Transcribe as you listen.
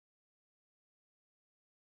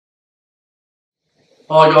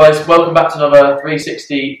Hi guys, welcome back to another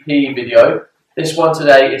 360p video. This one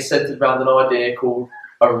today is centered around an idea called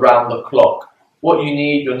around the clock. What you'll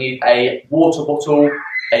need a water bottle,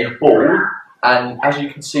 a ball, and as you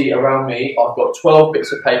can see around me, I've got 12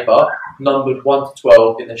 bits of paper numbered 1 to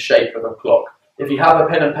 12 in the shape of a clock. If you have a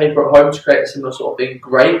pen and paper at home to create a similar sort of thing,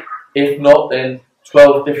 great. If not, then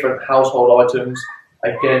 12 different household items,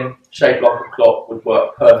 again, shaped like a clock, would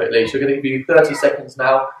work perfectly. So we're going to give you 30 seconds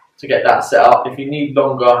now to get that set up. If you need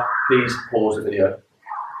longer, please pause the video.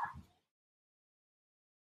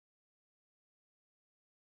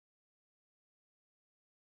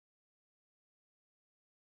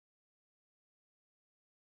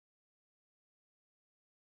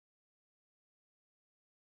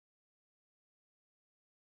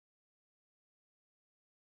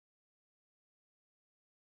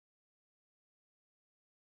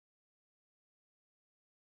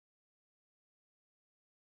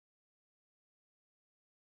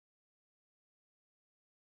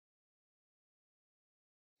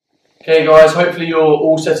 Okay guys, hopefully you're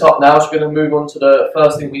all set up now, so we're going to move on to the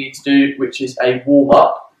first thing we need to do, which is a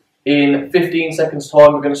warm-up. In 15 seconds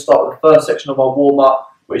time, we're going to start with the first section of our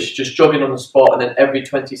warm-up, which is just jogging on the spot, and then every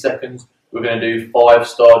 20 seconds we're going to do 5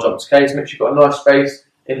 star jumps. Okay, so make sure you've got a nice space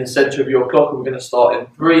in the centre of your clock, and we're going to start in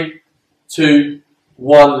 3, 2,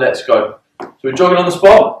 1, let's go. So we're jogging on the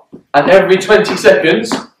spot, and every 20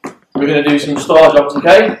 seconds we're going to do some star jumps,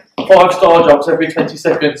 okay? 5 star jumps every 20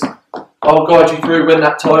 seconds. I'll guide you through when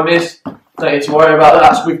that time is. Don't need to worry about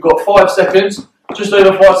that. So we've got 5 seconds, just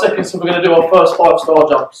over 5 seconds, so we're going to do our first 5 star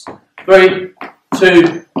jumps. 3,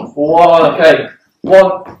 2, 1, okay.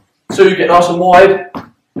 1, 2, get nice and wide.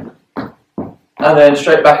 And then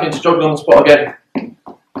straight back into jogging on the spot again.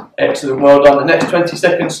 Excellent, well done. The next 20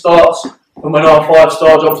 seconds starts when our 5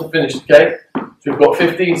 star jumps are finished, okay? So we've got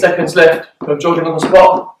 15 seconds left of jogging on the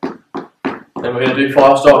spot. Then we're going to do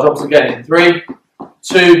 5 star jumps again in 3,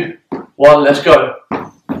 2, 1, let's go.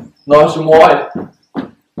 Nice and wide.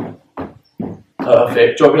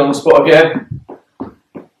 Perfect. Jogging on the spot again.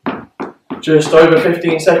 Just over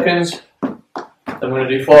 15 seconds. Then we're going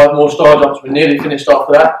to do 5 more star jumps. We're nearly finished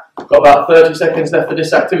after that. Got about 30 seconds left for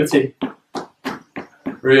this activity.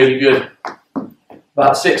 Really good.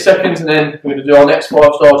 About 6 seconds and then we're going to do our next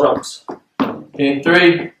 5 star jumps. In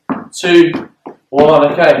 3, 2,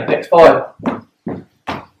 1, okay, next 5.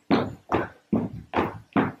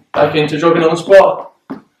 Back into jogging on the spot.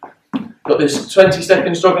 Got this 20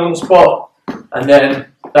 seconds jogging on the spot, and then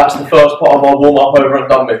that's the first part of our warm-up over and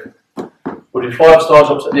done with. We'll do 5 star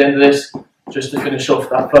jumps at the end of this, just to finish off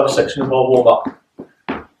that first section of our warm-up.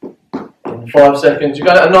 In 5 seconds, you're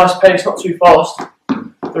going at a nice pace, not too fast.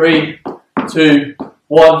 3, 2,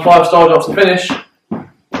 1, 5 star jumps to finish.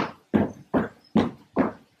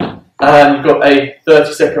 And you've got a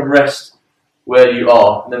 30-second rest where you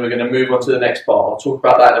are, and then we're going to move on to the next part. I'll talk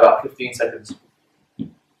about that in about 15 seconds.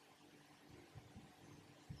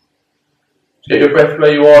 Get your breath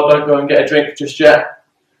where you are, don't go and get a drink just yet.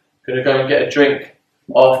 Going to go and get a drink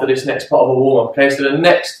after this next part of our warm-up. Okay, so the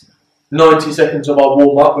next 90 seconds of our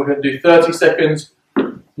warm-up, we're going to do 30 seconds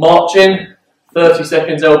marching, 30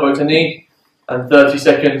 seconds elbow to knee, and 30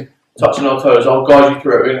 seconds touching our toes. I'll guide you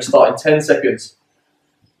through it. We're going to start in 10 seconds.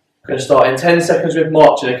 We're going to start in 10 seconds with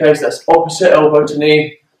marching, okay? So that's opposite elbow to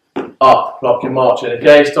knee, up, like you're marching,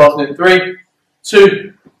 okay? Starting in 3,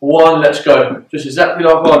 2, 1, let's go. Just exactly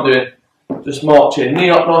like I'm doing. Just marching, knee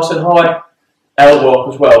up nice and high, elbow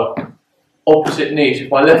up as well. Opposite knees. If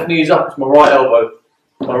my left knee's up, it's my right elbow.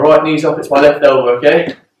 If my right knee's up, it's my left elbow,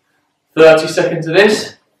 okay? 30 seconds of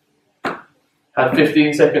this. And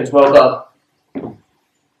 15 seconds, well done.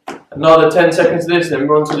 Another 10 seconds of this, then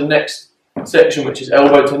we're on to the next section, which is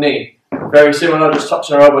elbow to knee. Very similar, just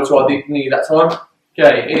touching our elbow to our deep knee that time.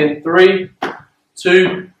 Okay, in 3,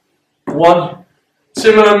 2, 1.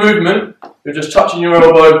 Similar movement, you're just touching your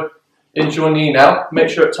elbow into your knee now. Make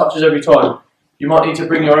sure it touches every time. You might need to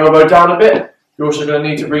bring your elbow down a bit. You're also going to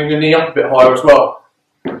need to bring your knee up a bit higher as well.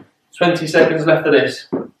 20 seconds left of this.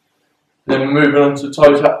 Then we're moving on to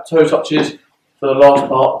toe touches for the last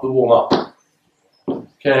part of the warm-up.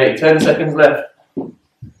 Okay, 10 seconds left.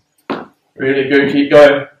 Really good, keep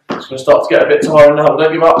going. It's going to start to get a bit tiring now,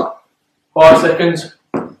 don't give up. 5 seconds.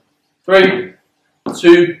 3,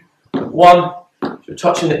 2, 1. So you're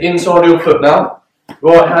touching the inside of your foot now.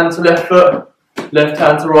 Right hand to left foot, left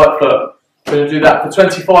hand to right foot. We're going to do that for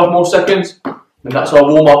 25 more seconds, and that's our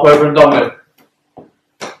warm-up over and done with.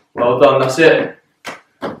 Well done, that's it.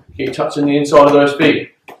 Keep touching the inside of those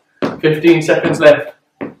feet. 15 seconds left,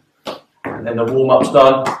 and then the warm-up's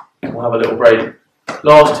done. We'll have a little break.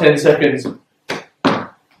 Last 10 seconds.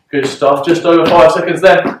 Good stuff, just over 5 seconds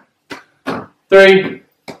left. 3,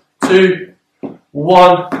 2,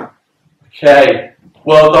 1. Okay,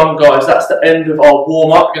 well done guys, that's the end of our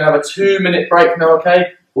warm-up. We're going to have a 2-minute break now,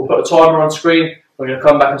 okay? We'll put a timer on screen. We're going to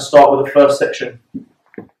come back and start with the first section.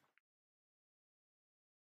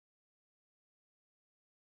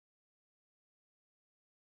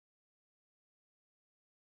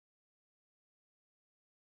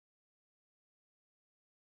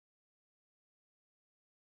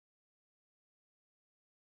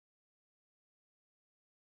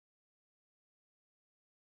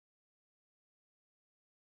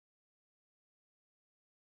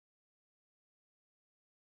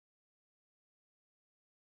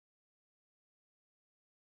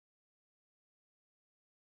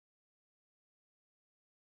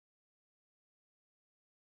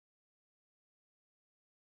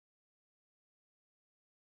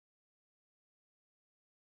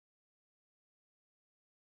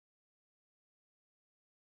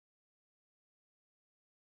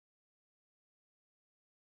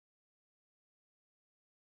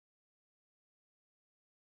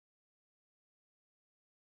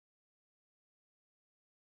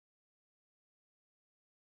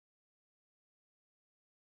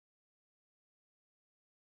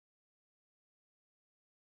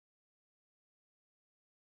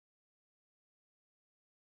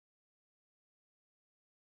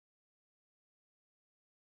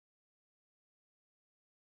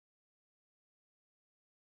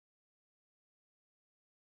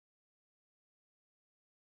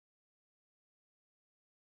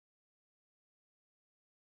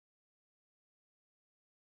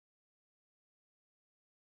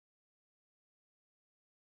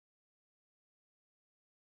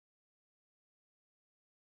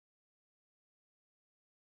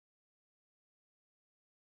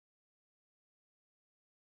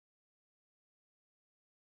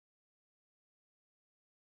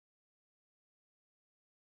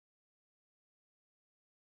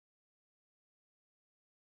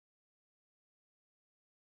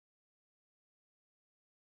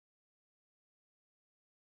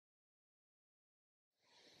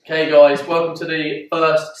 Okay guys, welcome to the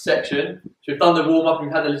first section. So we've done the warm-up,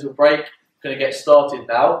 we've had a little break. We're going to get started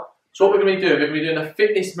now. So what we're going to be doing, we're going to be doing a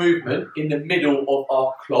fitness movement in the middle of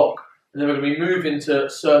our clock, and then we're going to be moving to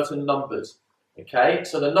certain numbers. Okay,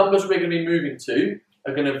 so the numbers we're going to be moving to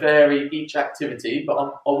are going to vary each activity, but I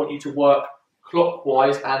want you to work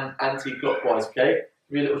clockwise and anti-clockwise, okay?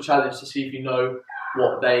 Give me a little challenge to see if you know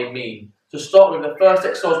what they mean. To start with, the first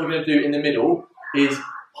exercise we're going to do in the middle is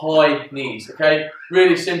high knees, okay?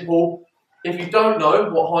 Really simple. If you don't know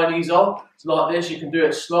what high knees are, it's like this. You can do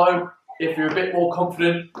it slow. If you're a bit more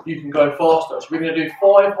confident, you can go faster. So we're going to do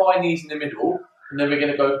 5 high knees in the middle, and then we're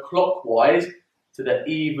going to go clockwise to the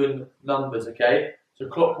even numbers, okay? So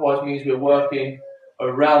clockwise means we're working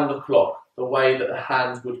around the clock, the way that the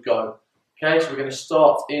hands would go. Okay, so we're going to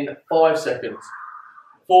start in 5 seconds.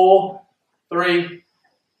 4, 3,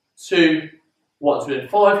 2, 1. So we're doing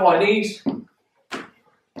 5 high knees,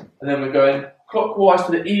 and then we're going clockwise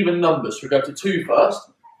to the even numbers. So we go to 2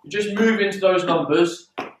 first. You just move into those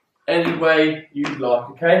numbers any way you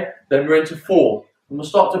like, okay? Then we're into 4. I'm going to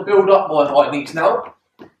start to build up my high knees now.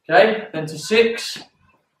 Okay, then to 6,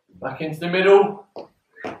 back into the middle,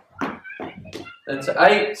 then to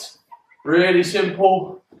 8, really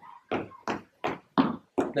simple,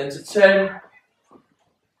 then to 10,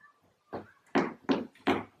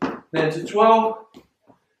 then to 12,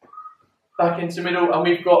 back into the middle, and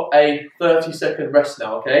we've got a 30-second rest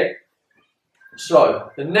now, okay? So,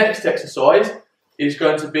 the next exercise is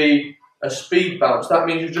going to be a speed bounce. That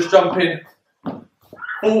means you're just jumping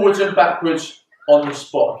forwards and backwards on the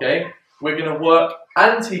spot, okay? We're going to work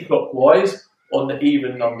anti-clockwise on the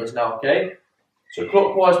even numbers now, okay? So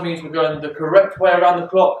clockwise means we're going the correct way around the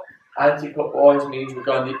clock. Anti-clockwise means we're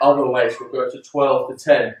going the other way. So we'll go to 12 to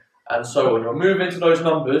 10 and so on. You'll move into those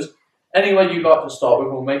numbers any way you like to start with.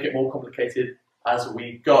 We'll make it more complicated as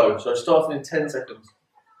we go. So starting in 10 seconds.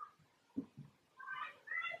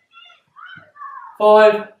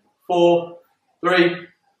 5, 4, 3,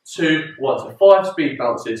 2, 1. So 5 speed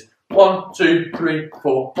bounces. 1, 2, 3,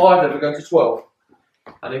 4, 5. Then we're going to 12.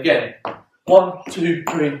 And again, 1, 2,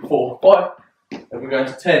 3, 4, 5. Then we're going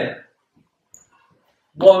to 10.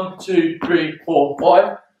 1, 2, 3, 4,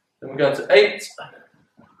 5. Then we're going to 8.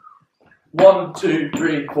 1, 2,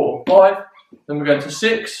 3, 4, 5. Then we're going to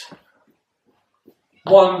 6.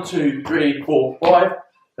 1, 2, 3, 4, 5.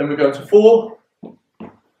 Then we're going to 4.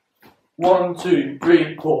 1, 2,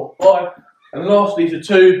 3, 4, 5. And lastly to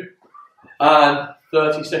 2. And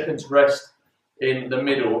 30 seconds rest in the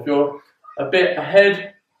middle. If you're a bit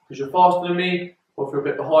ahead, because you're faster than me, or if you're a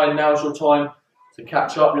bit behind, now's your time to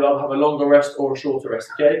catch up. You'll either have a longer rest or a shorter rest,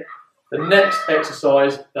 okay? The next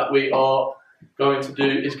exercise that we are going to do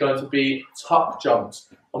is going to be tuck jumps.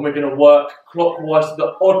 And we're going to work clockwise to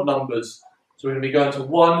the odd numbers. So we're going to be going to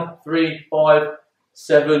 1, 3, 5,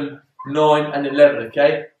 7, 9 and 11,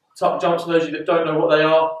 okay? Tuck jumps, for those of you that don't know what they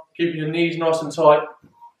are, keeping your knees nice and tight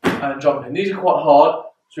and jumping. These are quite hard,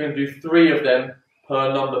 so we're going to do 3 of them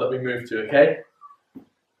per number that we move to, okay?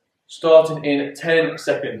 Starting in 10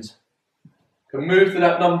 seconds. You can move to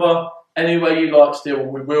that number any way you like still,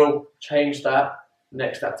 and we will change that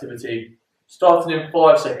next activity. Starting in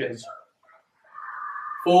 5 seconds.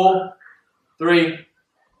 4, 3,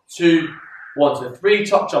 2, 1. So 3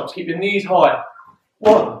 tuck jumps. Keep your knees high.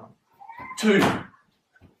 1, 2,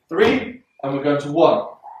 3, and we're going to 1.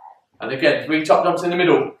 And again, 3 tuck jumps in the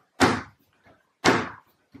middle.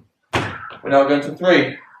 We're now going to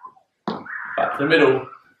 3. Back to the middle.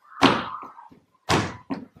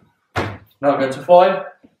 Now going to 5.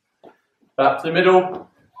 Back to the middle.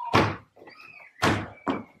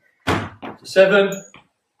 To 7.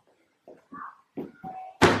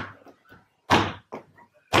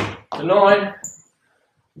 To 9.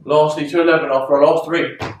 Lastly to 11 after our last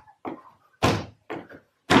 3.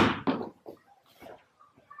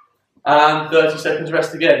 And 30 seconds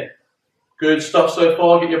rest again. Good stuff so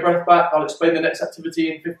far. Get your breath back. I'll explain the next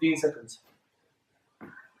activity in 15 seconds.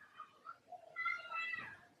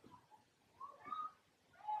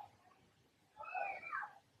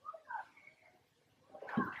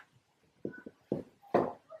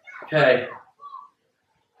 Okay.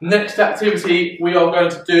 Next activity we are going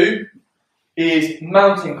to do is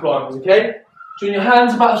mountain climbers, okay? So in your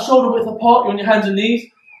hands about a shoulder width apart, you're on your hands and knees,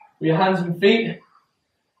 with your hands and feet.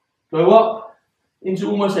 Go up into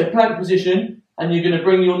almost a plank position, and you're going to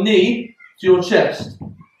bring your knee to your chest.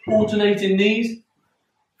 Alternating knees,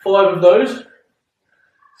 5 of those.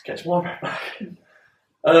 Let's catch my breath back.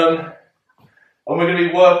 And we're going to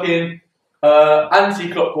be working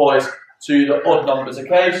anti-clockwise to the odd numbers,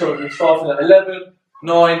 okay? So we're going to start at 11,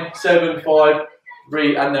 9, 7, 5,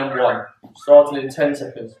 3, and then 1. Starting in 10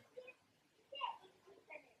 seconds.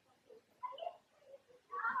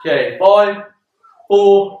 Okay, 5,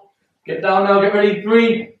 4, get down now, get ready.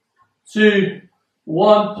 3, 2,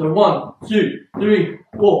 1. So 1, 2, 3,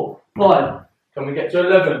 4, 5. Can we get to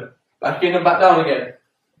 11? Back in and back down again.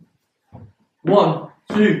 1,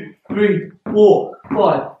 2, 3, 4,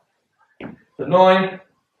 5. To 9.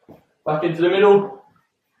 Back into the middle.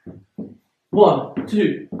 1,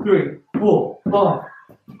 2, 3, 4, 5.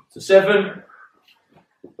 To 7.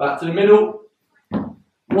 Back to the middle.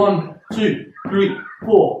 1, 2, 3,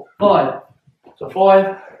 4, 5. To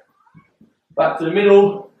 5. Back to the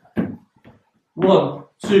middle. 1,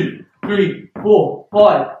 2, 3, 4,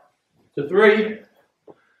 5. To 3.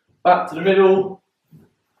 Back to the middle.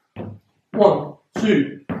 1,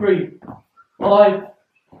 2, 3, 5.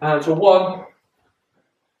 And to 1.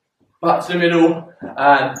 Back to the middle.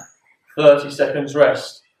 And 30 seconds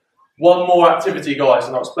rest. One more activity, guys,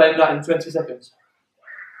 and I'll explain that in 20 seconds.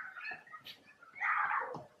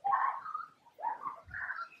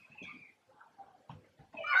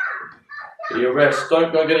 Get your rest.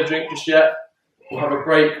 Don't go and get a drink just yet. We'll have a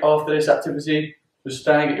break after this activity. Just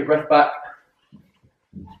stay and get your breath back.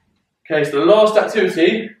 Okay, so the last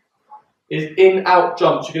activity is in-out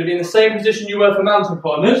jumps. You're going to be in the same position you were for mountain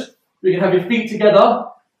climbers. You can have your feet together.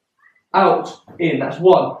 Out, in. That's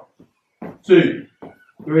 1, 2,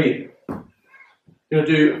 3. You're going to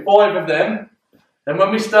do 5 of them. And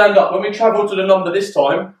when we stand up, when we travel to the number this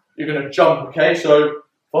time, you're going to jump, okay? So if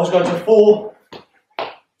I was going to 4,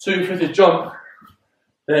 2-footed jump,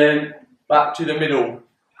 then back to the middle.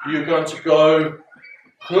 You're going to go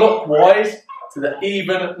clockwise to the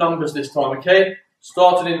even numbers this time, okay?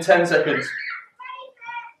 Starting in 10 seconds.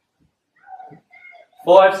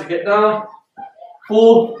 5 to get down.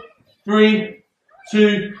 4, 3,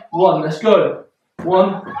 2, 1. Let's go.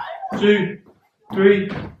 1, 2, 3,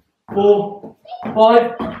 4,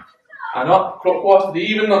 5. And up clockwise to the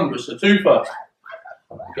even numbers. So 2 first.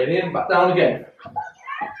 Get in, back down again.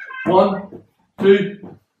 1,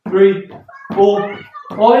 2, 3, 4,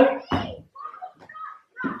 5.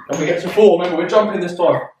 And we get to 4. Remember, we're jumping this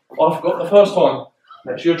time. I forgot the first time.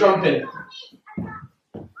 Make sure you're jumping.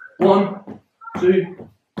 1, 2,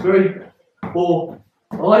 3, 4,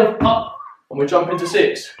 5. Up. And we jump into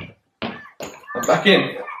 6. And back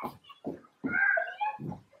in.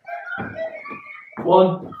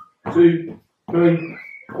 1, 2, 3,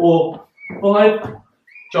 4, 5.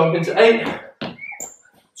 Jump into 8.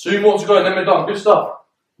 2 more to go and then we're done. Good stuff.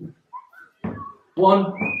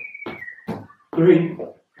 1, 3,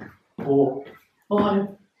 4, 5.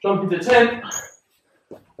 Jump into 10.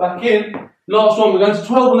 back in. Last one, we're going to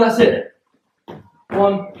 12 and that's it.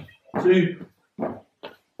 1, 2,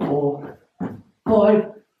 4,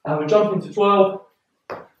 5, and we're jumping to 12.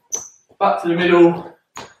 Back to the middle,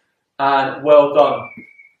 and well done.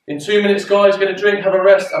 In 2 minutes, guys, get a drink, have a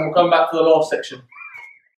rest, and we'll come back for the last section.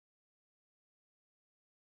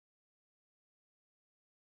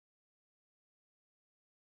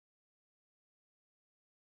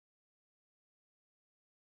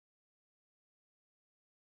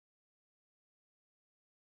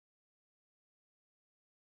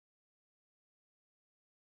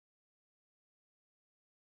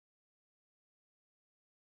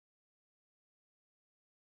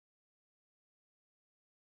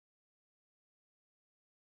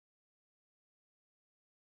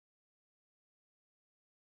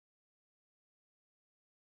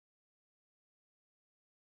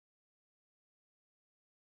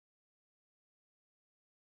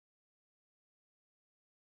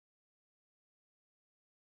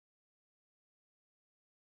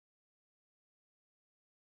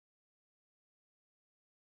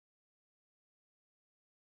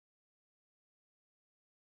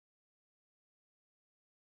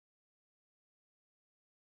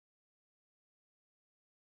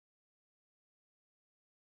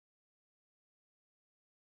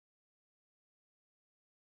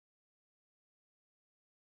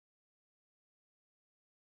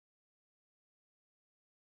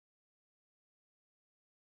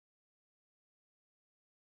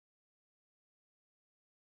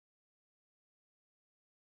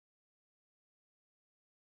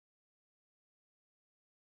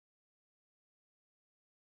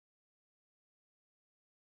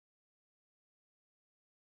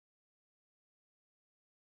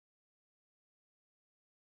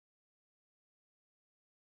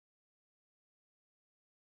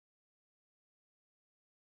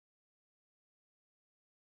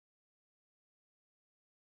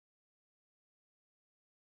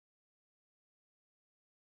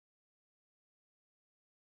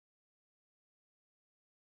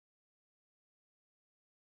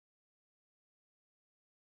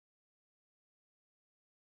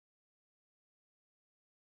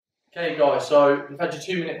 Okay guys, so you've had your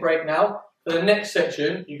 2-minute break now. For the next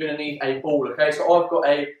section, you're going to need a ball, okay? So I've got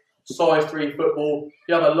a size 3 football. If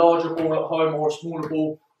you have a larger ball at home or a smaller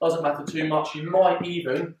ball, doesn't matter too much. You might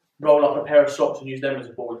even roll up a pair of socks and use them as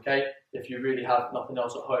a ball, okay? If you really have nothing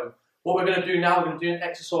else at home. What we're going to do now, we're going to do an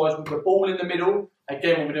exercise with the ball in the middle.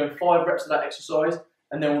 Again, we'll be doing 5 reps of that exercise,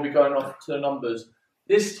 and then we'll be going off to the numbers.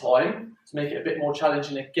 This time, to make it a bit more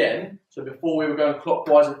challenging again, so before we were going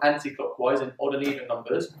clockwise and anti-clockwise in odd and even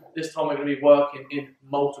numbers, this time we're going to be working in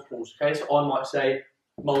multiples, okay? So I might say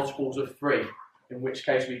multiples of 3, in which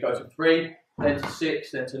case we go to 3, then to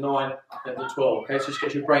 6, then to 9, then to 12, okay? So just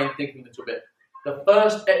get your brain thinking a little bit. The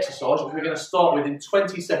first exercise, which we're going to start with in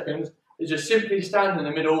 20 seconds, is just simply stand in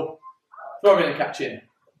the middle, throw in and catch in.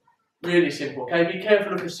 Really simple, okay? Be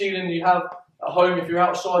careful of the ceiling you have at home. If you're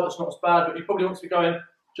outside, that's not as bad, but you probably want to be going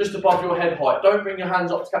just above your head height. Don't bring your hands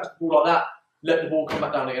up to catch the ball like that. Let the ball come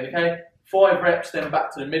back down again, okay? 5 reps, then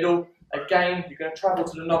back to the middle. Again, you're going to travel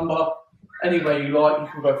to the number any way you like. You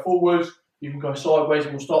can go forwards, you can go sideways,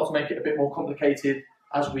 and we'll start to make it a bit more complicated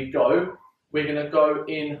as we go. We're going to go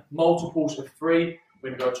in multiples of 3.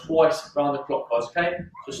 We're going to go twice round the clock, guys, okay?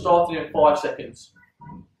 So starting in 5 seconds.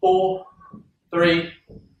 4, 3,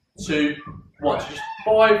 2, 1. So just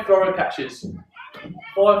 5 throwing catches.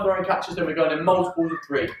 5 throwing catches, then we're going in multiples of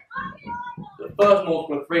 3. The first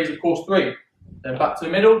multiple of 3 is, of course, 3. Then back to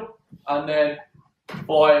the middle, and then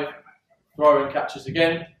 5 throwing catches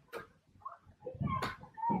again.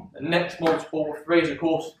 The next multiple of 3 is, of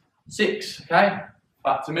course, 6. Okay?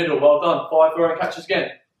 Back to middle, well done. 5 throwing catches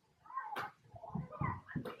again.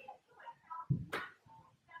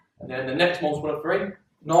 And then the next multiple of 3,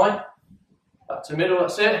 9. Back to middle,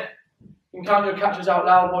 that's it. You can count your catches out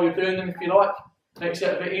loud while you're doing them if you like. Makes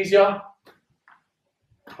it a bit easier.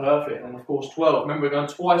 Perfect. And of course 12. Remember, we're going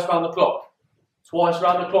twice round the clock. Twice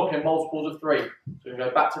round the clock in multiples of 3. So we're going to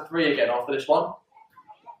go back to 3 again after this one.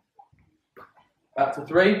 Back to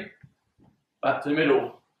 3. Back to the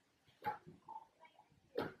middle.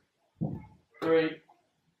 3,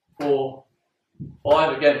 4,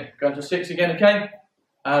 5 again. Going to 6 again, okay?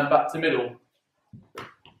 And back to middle.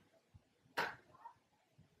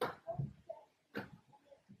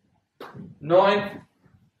 9,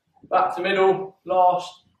 back to middle,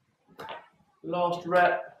 last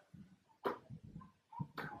rep,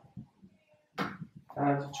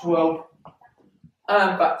 and 12,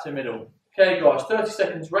 and back to middle. Okay guys, 30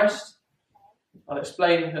 seconds rest. I'll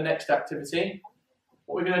explain the next activity.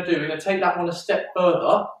 What we're going to do, we're going to take that one a step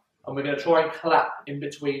further. and we're going to try and clap in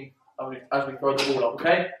between as we throw the ball up,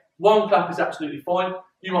 okay? One clap is absolutely fine.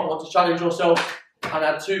 You might want to challenge yourself and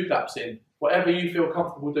add 2 claps in, whatever you feel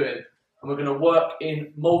comfortable doing. And we're going to work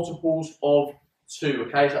in multiples of 2,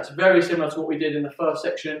 okay? So that's very similar to what we did in the first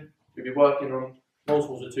section. We'll be working on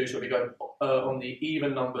multiples of 2, so we'll be going on the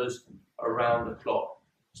even numbers around the clock.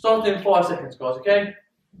 Starting in 5 seconds, guys, okay?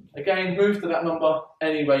 Again, move to that number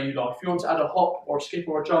any way you like. If you want to add a hop or a skip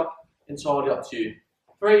or a jump, entirely up to you.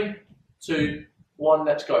 3, 2, 1,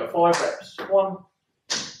 let's go. 5 reps. 1,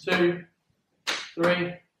 2,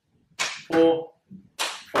 3, 4,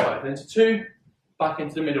 5. Then to 2, back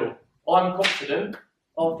into the middle. I'm confident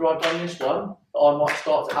after I've done this one that I might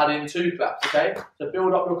start to add in 2 claps, okay? So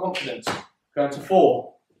build up your confidence. Going to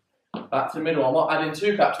 4, back to the middle. I might add in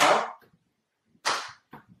 2 claps now.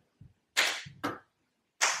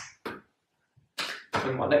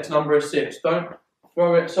 And my next number is 6. Don't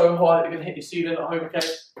throw it so high that you're going to hit your ceiling at home, okay?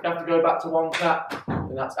 You have to go back to 1 clap,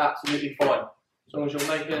 and that's absolutely fine. As long as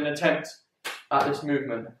you're making an attempt at this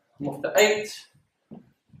movement. I'm off to 8,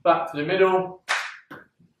 back to the middle.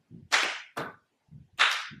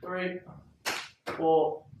 3,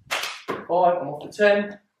 4, 5, I'm off to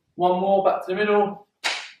 10. 1 more, back to the middle.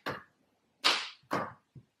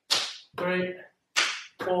 3,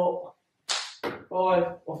 4, 5,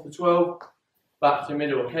 off to 12. Back to the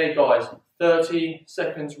middle. Okay, guys, 30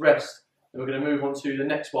 seconds rest. Then we're going to move on to the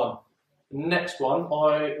next one. The next one,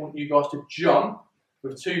 I want you guys to jump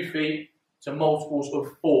with 2 feet to multiples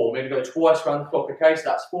of 4. We're going to go twice around the clock, okay? So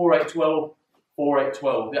that's 4, 8, 12, 4, 8,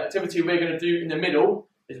 12. The activity we're going to do in the middle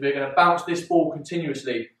is we're going to bounce this ball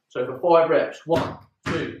continuously. So for 5 reps, 1,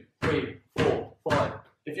 2, 3, 4, 5.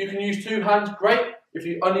 If you can use 2 hands, great. If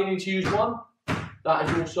you only need to use 1, that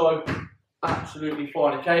is also absolutely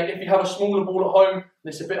fine, okay? If you have a smaller ball at home and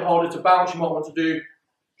it's a bit harder to bounce, you might want to do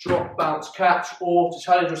drop, bounce, catch, or to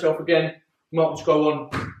challenge yourself again, you might want to go on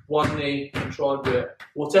 1 knee and try and do it.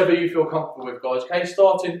 Whatever you feel comfortable with, guys, okay?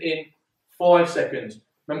 Starting in 5 seconds.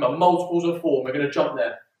 Remember, multiples of 4, we're going to jump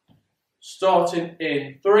there. Starting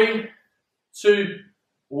in 3, 2,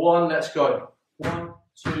 1, let's go. 1,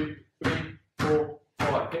 2, 3, 4,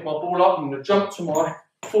 5. Pick my ball up, I'm going to jump to my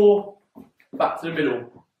 4, back to the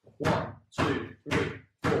middle. 1, 2, 3,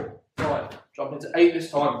 4, 5. Jump into 8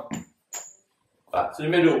 this time. Back to the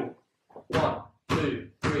middle. 1, 2,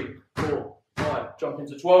 3, 4, 5. Jump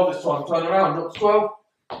into 12 this time. Turn around, jump to 12.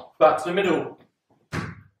 Back to the middle.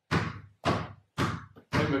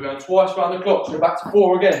 Then we're going twice around the clock, so back to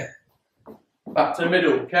 4 again. Back to the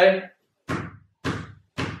middle, okay?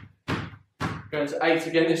 Going to 8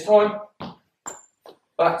 again this time.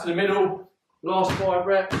 Back to the middle. Last 5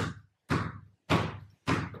 reps.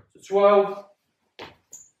 12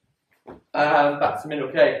 and back to the middle.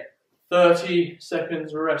 Okay, 30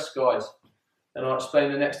 seconds rest, guys, and I'll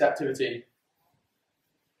explain the next activity.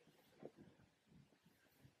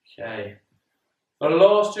 Okay, for the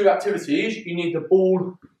last 2 activities, you need the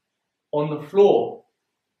ball on the floor.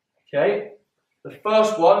 Okay, the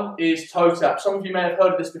first one is toe tap. Some of you may have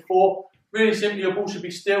heard of this before. Really simply, your ball should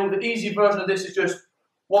be still. The easy version of this is just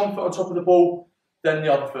 1 foot on top of the ball, then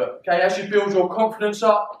the other foot. Okay, as you build your confidence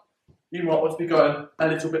up, you might want to be going a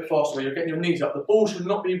little bit faster where you're getting your knees up. The ball should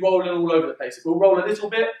not be rolling all over the place. It will roll a little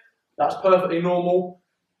bit, that's perfectly normal.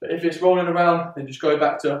 But if it's rolling around, then just go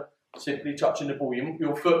back to simply touching the ball.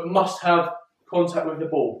 Your foot must have contact with the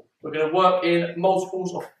ball. We're going to work in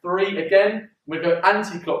multiples of 3 again. We're going to go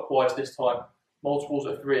anti-clockwise this time. Multiples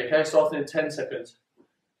of 3, okay? Starting in 10 seconds.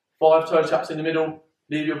 5 toe taps in the middle.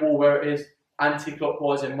 Leave your ball where it is.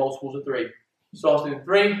 Anti-clockwise in multiples of 3. Starting in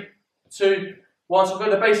 3, 2, 1, so I've got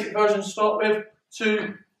the basic version to start with.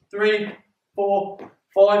 2, 3, 4,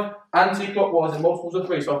 5. Anti-clockwise in multiples of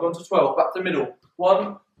 3. So I've gone to 12. Back to the middle.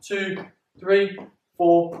 1, 2, 3,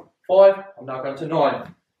 4, 5. I'm now going to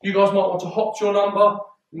 9. You guys might want to hop to your number.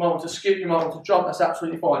 You might want to skip. You might want to jump. That's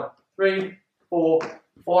absolutely fine. 3, 4, 5.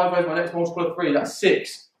 Where's my next multiple of 3? That's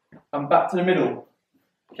 6. And back to the middle.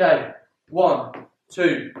 Okay. 1,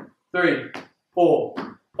 2, 3, 4,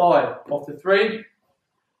 5. Off to 3.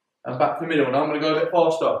 And back to the middle. Now I'm going to go a bit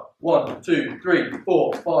faster. 1, 2, 3,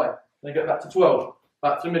 4, 5. Then get back to 12.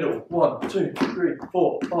 Back to the middle. 1, 2, 3,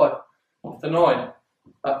 4, 5. Off to 9.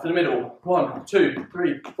 Back to the middle. 1, 2,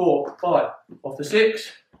 3, 4, 5. Off to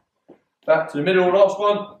 6. Back to the middle. Last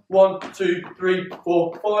one. 1, 2, 3,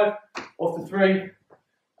 4, 5. Off to 3.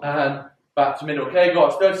 And back to middle. Okay,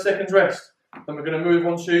 guys. 30 seconds rest. Then we're going to move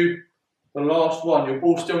on to the last one. Your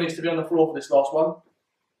ball still needs to be on the floor for this last one.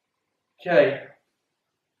 Okay.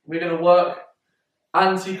 We're going to work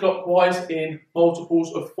anti-clockwise in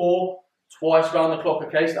multiples of 4 twice around the clock,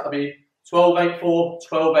 okay? So that'll be 12, 8, 4,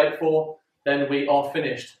 12, 8, 4, then we are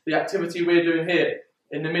finished. The activity we're doing here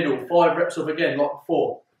in the middle, 5 reps of again, like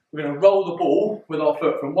before. We're going to roll the ball with our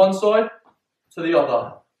foot from one side to the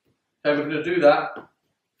other. Okay, we're going to do that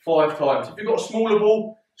 5 times. If you've got a smaller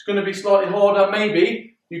ball, it's going to be slightly harder.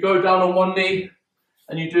 Maybe you go down on one knee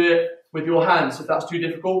and you do it with your hands if that's too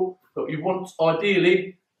difficult. But you want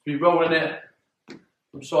ideally to be rolling it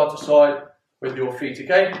from side to side with your feet.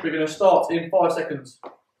 Okay, we're going to start in 5 seconds.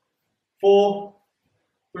 4,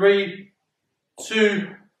 3, 2,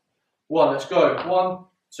 1. Let's go. 1,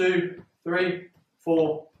 2, 3,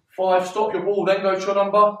 4, 5. Stop your ball, then go to your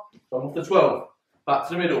number. Come off to 12. Back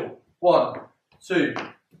to the middle. 1, 2,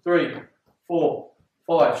 3, 4,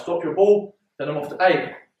 5. Stop your ball, then I'm off to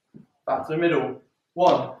 8. Back to the middle.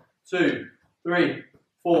 1, 2, 3,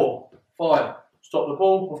 4, 5. Stop the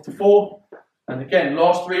ball, off to 4. And again,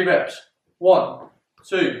 last 3 reps. 1,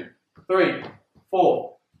 2, 3,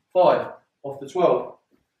 4, 5. Off to 12.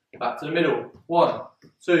 Back to the middle. 1,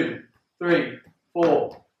 2, 3,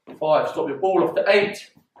 4, 5. Stop your ball, off to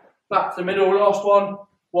 8. Back to the middle, last one.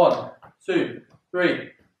 1, 2, 3,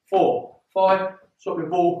 4, 5. Stop your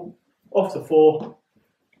ball, off to 4.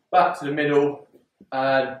 Back to the middle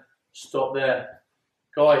and stop there.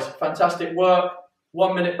 Guys, fantastic work.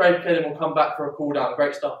 1 minute break, and then we'll come back for a cool down.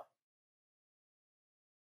 Great stuff.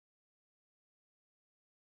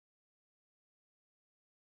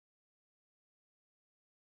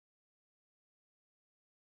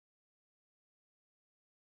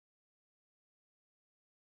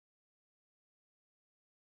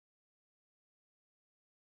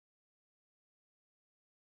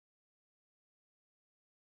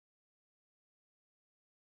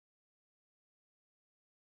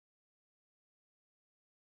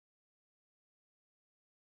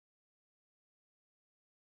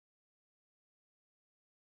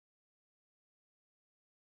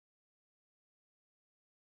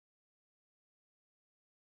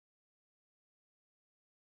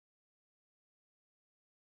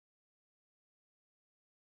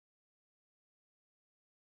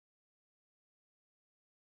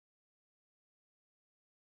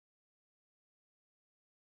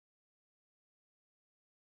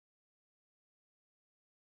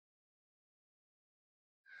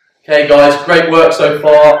 Okay guys, great work so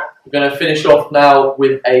far. We're going to finish off now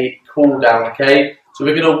with a cool down, okay? So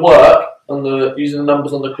we're going to work on using the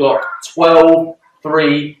numbers on the clock, 12,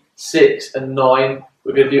 3, 6 and 9.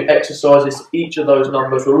 We're going to do exercises to each of those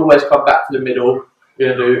numbers. We'll always come back to the middle.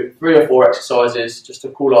 We're going to do 3 or 4 exercises just to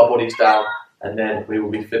cool our bodies down, and then we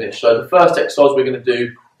will be finished. So the first exercise we're going to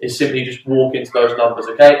do is simply just walk into those numbers,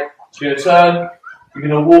 okay? So you're going to turn, you're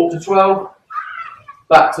going to walk to 12,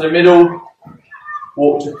 back to the middle,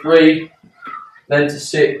 walk to 3, then to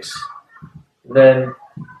 6, then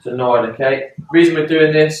to 9, okay? The reason we're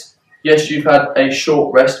doing this, yes, you've had a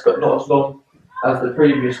short rest, but not as long as the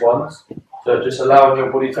previous ones. So just allowing your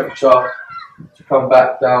body temperature to come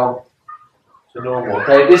back down to normal,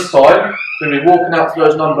 okay? This time, we're going to be walking out to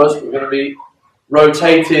those numbers, but we're going to be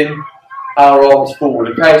rotating our arms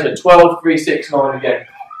forward, okay? So 12, 3, 6, 9 again.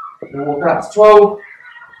 We're going to walk out to 12,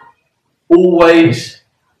 always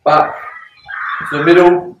back to the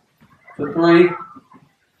middle, to 3.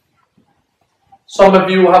 Some of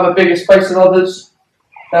you will have a bigger space than others,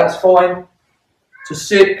 that's fine. To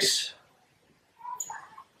 6,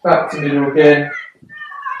 back to the middle again,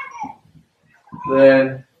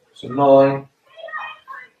 then to 9.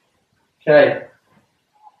 Okay,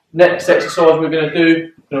 next exercise we're going to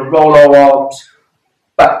do, we're going to roll our arms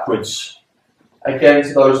backwards, again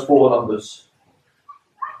to those 4 numbers.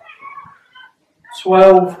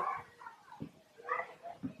 12,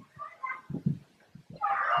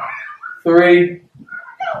 3,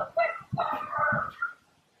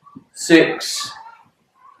 6,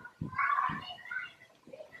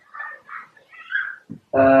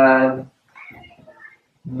 and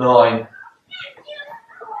 9.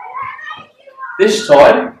 This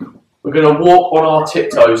time, we're going to walk on our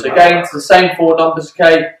tiptoes. Again, to the same 4 numbers,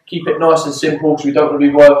 okay? Keep it nice and simple because we don't want to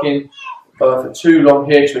be working for too long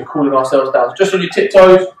here because we're cooling ourselves down. So just on your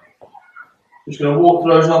tiptoes, just going to walk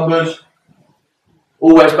through those numbers.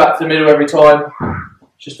 Always back to the middle every time.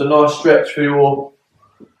 Just a nice stretch for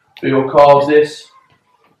your calves this.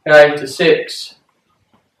 Okay, to 6.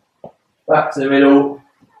 Back to the middle.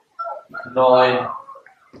 9.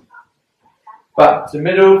 Back to the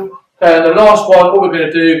middle. Okay, and the last one, what we're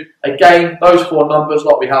going to do, again, those 4 numbers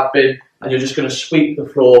like we have been, and you're just going to sweep the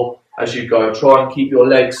floor as you go. Try and keep your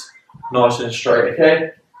legs nice and straight,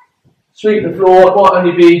 okay? Sweep the floor, it might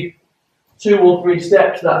only be 2 or 3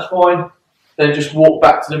 steps, that's fine. Then just walk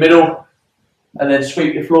back to the middle, and then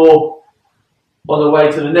sweep the floor on the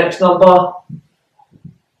way to the next number.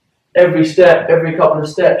 every step, every couple of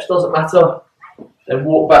steps, doesn't matter. Then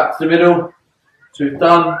walk back to the middle. So we've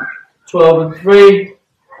done 12 and 3. I'm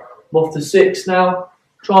off to 6 now.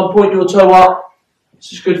 Try and point your toe up.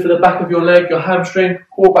 This is good for the back of your leg, your hamstring.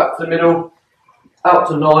 Walk back to the middle. Out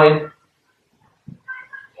to 9.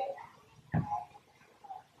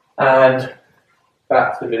 And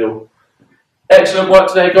back to the middle. Excellent work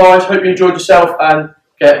today, guys. Hope you enjoyed yourself, and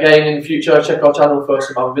again in the future check our channel for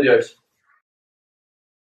some other videos.